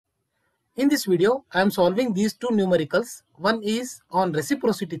In this video, I am solving these two numericals. One is on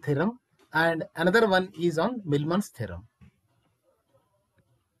reciprocity theorem and another one is on Millman's theorem.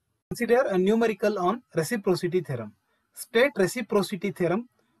 Consider a numerical on reciprocity theorem. State reciprocity theorem,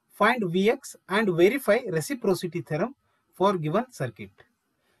 find Vx and verify reciprocity theorem for given circuit.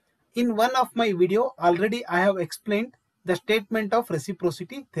 In one of my video already I have explained the statement of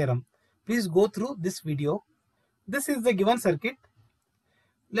reciprocity theorem. Please go through this video. This is the given circuit.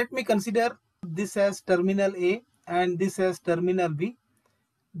 Let me consider this as terminal A and this as terminal B,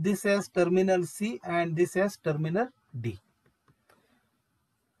 this as terminal C and this as terminal D.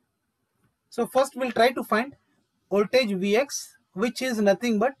 So first we'll try to find voltage Vx, which is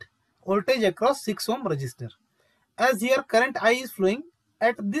nothing but voltage across 6 ohm resistor. As here current I is flowing,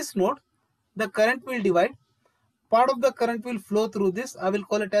 at this node the current will divide. Part of the current will flow through this, I will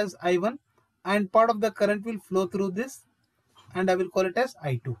call it as I1, and part of the current will flow through this and I will call it as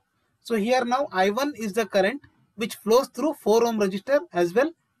I2. So here now I1 is the current which flows through 4 ohm resistor as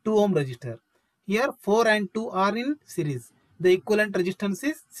well 2 ohm resistor. Here 4 and 2 are in series. The equivalent resistance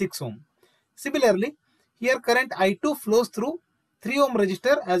is 6 ohm. Similarly, here current I2 flows through 3 ohm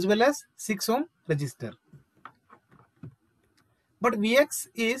resistor as well as 6 ohm resistor. But Vx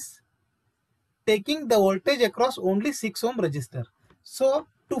is taking the voltage across only 6 ohm resistor. So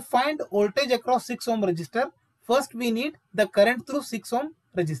to find voltage across 6 ohm resistor, first we need the current through 6 ohm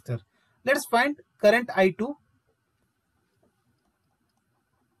resistor. Let's find current I2.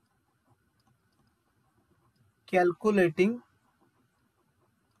 Calculating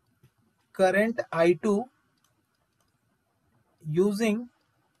current I2 using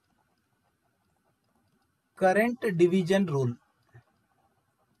current division rule.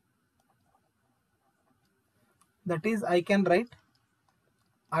 That is, I can write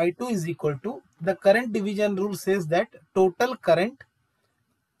I2 is equal to, the current division rule says that total current,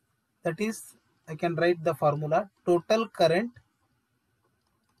 that is, I can write the formula, total current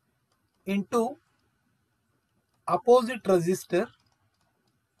into opposite resistor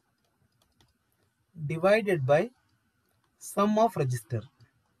divided by sum of resistor.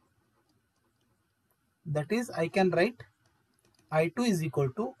 That is, I can write I2 is equal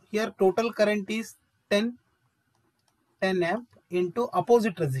to, here total current is 10 amp into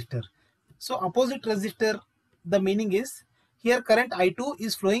opposite resistor. So opposite resistor, the meaning is, here current I2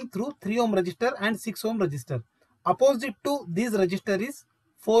 is flowing through 3 ohm resistor and 6 ohm resistor. Opposite to this resistor is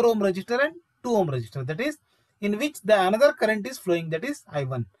 4 ohm resistor and 2 ohm resistor, that is, in which the another current is flowing, that is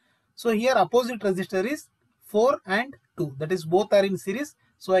I1. So here opposite resistor is 4 and 2, that is both are in series,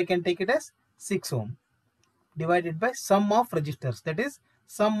 so I can take it as 6 ohm divided by sum of resistors, that is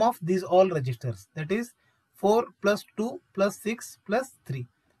sum of these all resistors, that is 4 plus 2 plus 6 plus 3,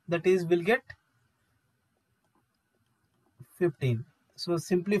 that is will get 15. So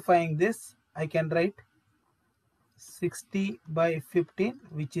simplifying this, I can write 60 by 15,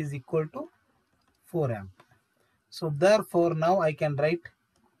 which is equal to 4 amp. So therefore now I can write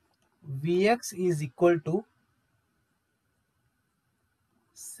Vx is equal to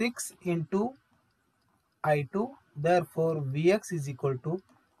 6 into I2. Therefore Vx is equal to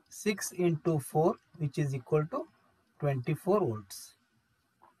 6 into 4, which is equal to 24 volts.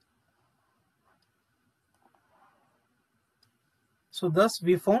 So thus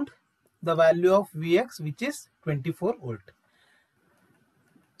we found the value of Vx, which is 24 volt.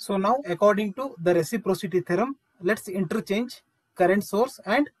 So now according to the reciprocity theorem, let's interchange current source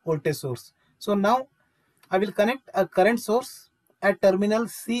and voltage source. So now I will connect a current source at terminal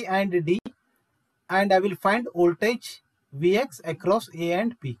C and D and I will find voltage Vx across A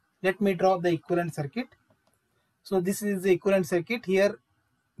and P. Let me draw the equivalent circuit. So this is the equivalent circuit. Here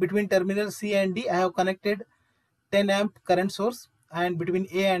between terminal C and D I have connected 10 amp current source, and between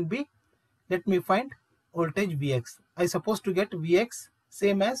A and B let me find voltage Vx. I suppose to get Vx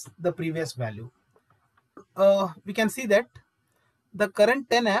same as the previous value. We can see that the current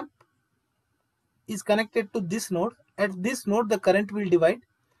 10 amp is connected to this node. At this node the current will divide.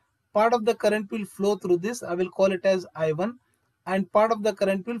 Part of the current will flow through this, I will call it as I1, and part of the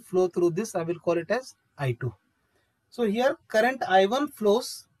current will flow through this, I will call it as I2. So here current I1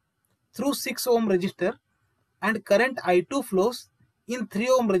 flows through 6 ohm resistor and current I2 flows in 3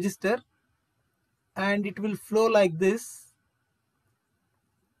 ohm resistor, and it will flow like this.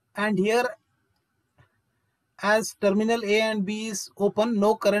 And here as terminal A and B is open,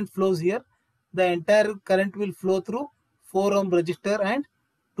 no current flows here. The entire current will flow through 4 ohm resistor and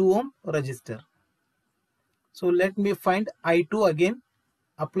 2 ohm resistor. So let me find I2 again,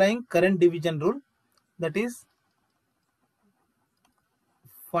 applying current division rule, that is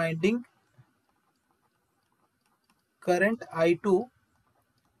finding current I2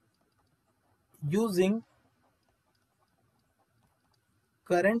 using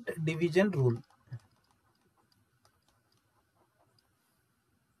current division rule.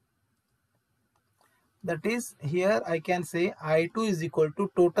 That is, here I can say I2 is equal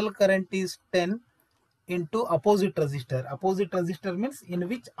to total current is 10 into opposite resistor. Opposite resistor means in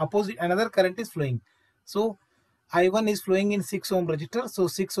which opposite another current is flowing. So I1 is flowing in 6 ohm resistor. So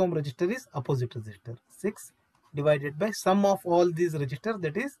 6 ohm resistor is opposite resistor. 6 divided by sum of all these resistors,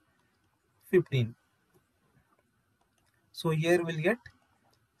 that is 15. So here we'll get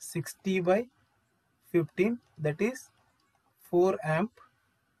 60 by 15, that is 4 amp.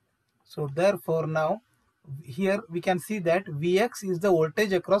 So therefore now here we can see that Vx is the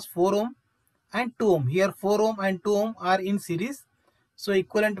voltage across 4 ohm and 2 ohm. Here 4 ohm and 2 ohm are in series. So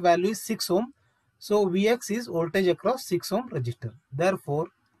equivalent value is 6 ohm. So Vx is voltage across 6 ohm resistor. Therefore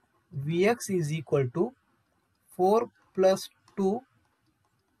Vx is equal to 4 plus 2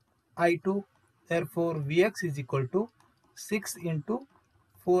 I2. Therefore Vx is equal to 6 into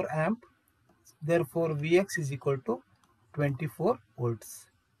 4 amp. Therefore Vx is equal to 24 volts.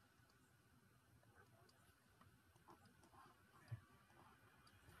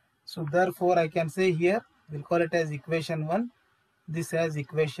 So therefore I can say here, we'll call it as equation 1, this as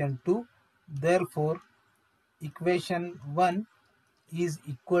equation 2. Therefore equation 1 is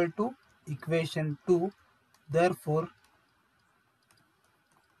equal to equation 2. Therefore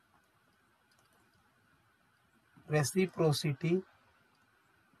reciprocity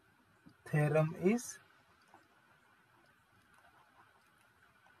theorem is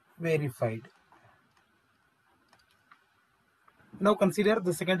verified. Now consider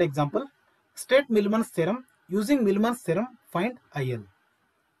the second example. State Millman's theorem. Using Millman's theorem, find IL.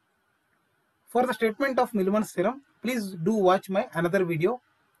 For the statement of Millman's theorem, please do watch my another video.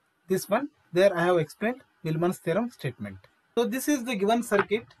 This one, there I have explained Millman's theorem statement. So this is the given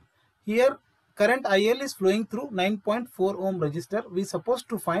circuit. Here current IL is flowing through 9.4 ohm resistor. We supposed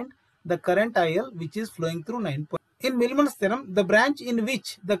to find the current IL which is flowing through 9. In Millman's theorem, the branch in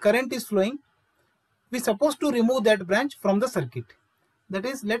which the current is flowing, we supposed to remove that branch from the circuit. That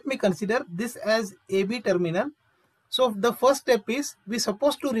is, let me consider this as AB terminal. So the first step is we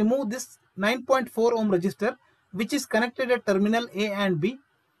supposed to remove this 9.4 ohm resistor which is connected at terminal A and B.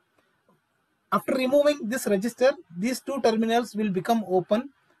 After removing this resistor, these two terminals will become open.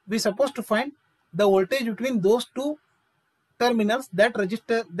 We supposed to find the voltage between those two terminals. That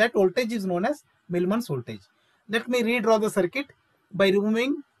voltage is known as Millman's voltage. Let me redraw the circuit by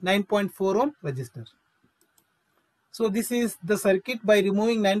removing 9.4 ohm resistor. So this is the circuit by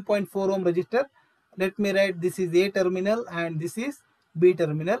removing 9.4 ohm resistor. Let me write, this is A terminal and this is B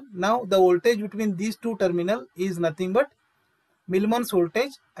terminal. Now the voltage between these two terminals is nothing but Millman's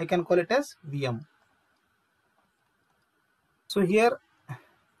voltage. I can call it as Vm. So here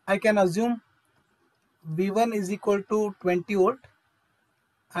I can assume V1 is equal to 20 volt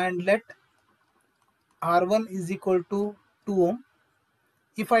and let R1 is equal to 2 ohm.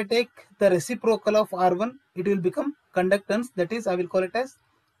 If I take the reciprocal of R1, it will become conductance. That is, I will call it as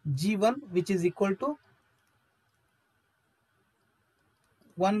G1, which is equal to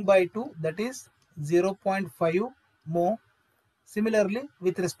 1 by 2, that is 0.5 mho. Similarly,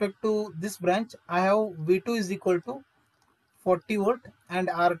 with respect to this branch, I have V2 is equal to 40 volt and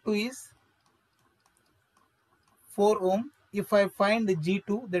R2 is 4 ohm. If I find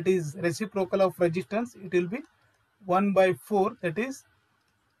G2, that is reciprocal of resistance, it will be 1 by 4, that is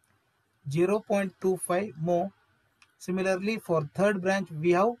 0.25 mho. Similarly, for third branch,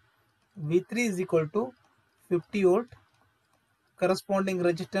 we have V3 is equal to 50 volt. Corresponding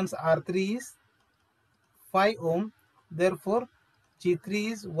resistance R3 is 5 ohm. Therefore,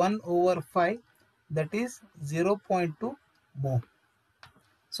 G3 is 1 over 5, that is 0.2 mho.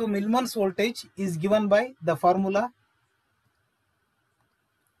 So Millman's voltage is given by the formula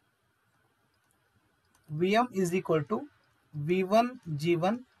Vm is equal to V1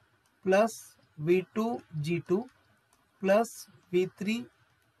 G1 plus V2 G2 plus V3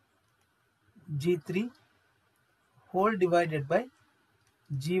 G3 whole divided by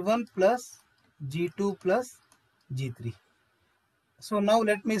G1 plus G2 plus G3. So now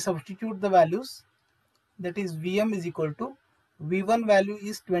let me substitute the values. That is, Vm is equal to V1 value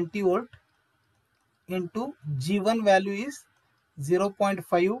is 20 volt into G1 value is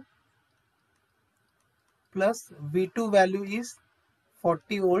 0.5 plus V2 value is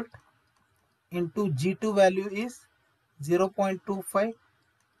 40 volt into G2 value is 0.25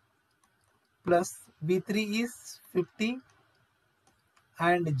 plus V3 is 50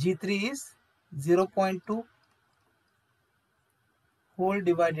 and G3 is 0.2 whole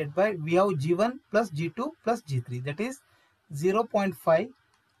divided by, we have G1 plus G2 plus G3, that is 0.5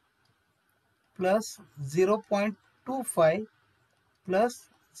 plus 0.25 plus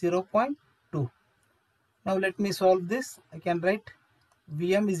 0.2. Now let me solve this. I can write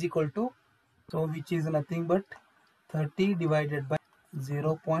Vm is equal to, so which is nothing but 30 divided by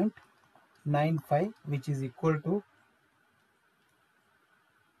 0.95, which is equal to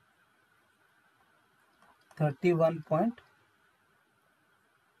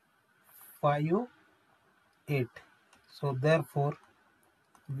 31.58. So therefore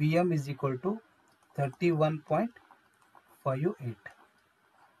Vm is equal to 31.58.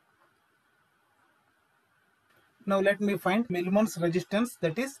 Now let me find Millman's resistance,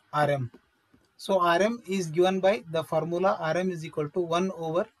 that is Rm. So Rm is given by the formula Rm is equal to 1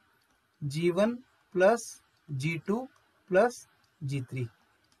 over G1 plus G2 plus G3.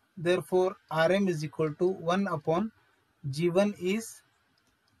 Therefore Rm is equal to 1 upon G1 is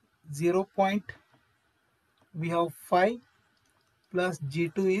 0. We have 5 plus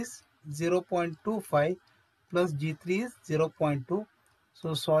G2 is 0.25 plus G3 is 0.2.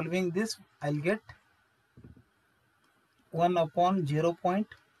 So solving this, I'll get 1 upon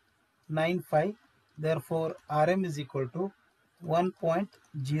 0.95. Therefore Rm is equal to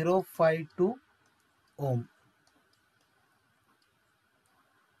 1.052 ohm.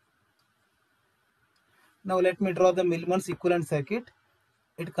 Now let me draw the Millman's equivalent circuit.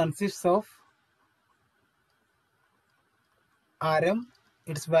 It consists of Rm,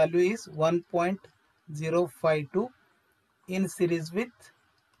 its value is 1.052 in series with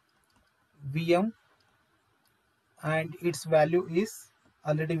Vm, and its value is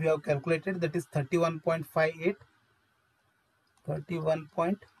already we have calculated, that is 31.58.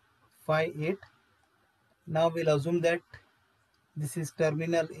 Now we'll assume that this is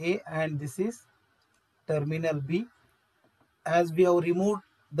terminal A and this is terminal B. As we have removed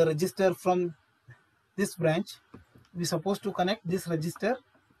the resistor from this branch, we are supposed to connect this resistor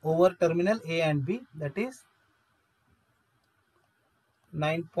over terminal A and B, that is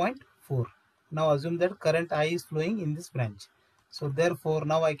 9.4. Now assume that current I is flowing in this branch. So therefore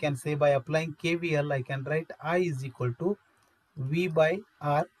now I can say by applying KVL, I can write I is equal to V by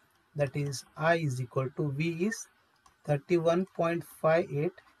R, that is I is equal to V is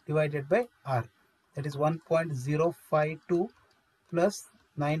 31.58 divided by R, that is 1.052 plus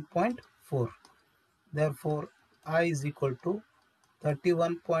 9.4. Therefore I is equal to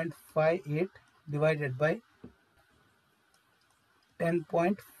 31.58 divided by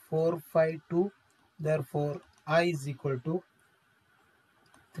 10.452. Therefore I is equal to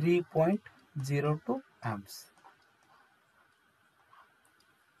 3.02 amps.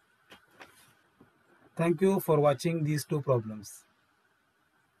 Thank you for watching these two problems.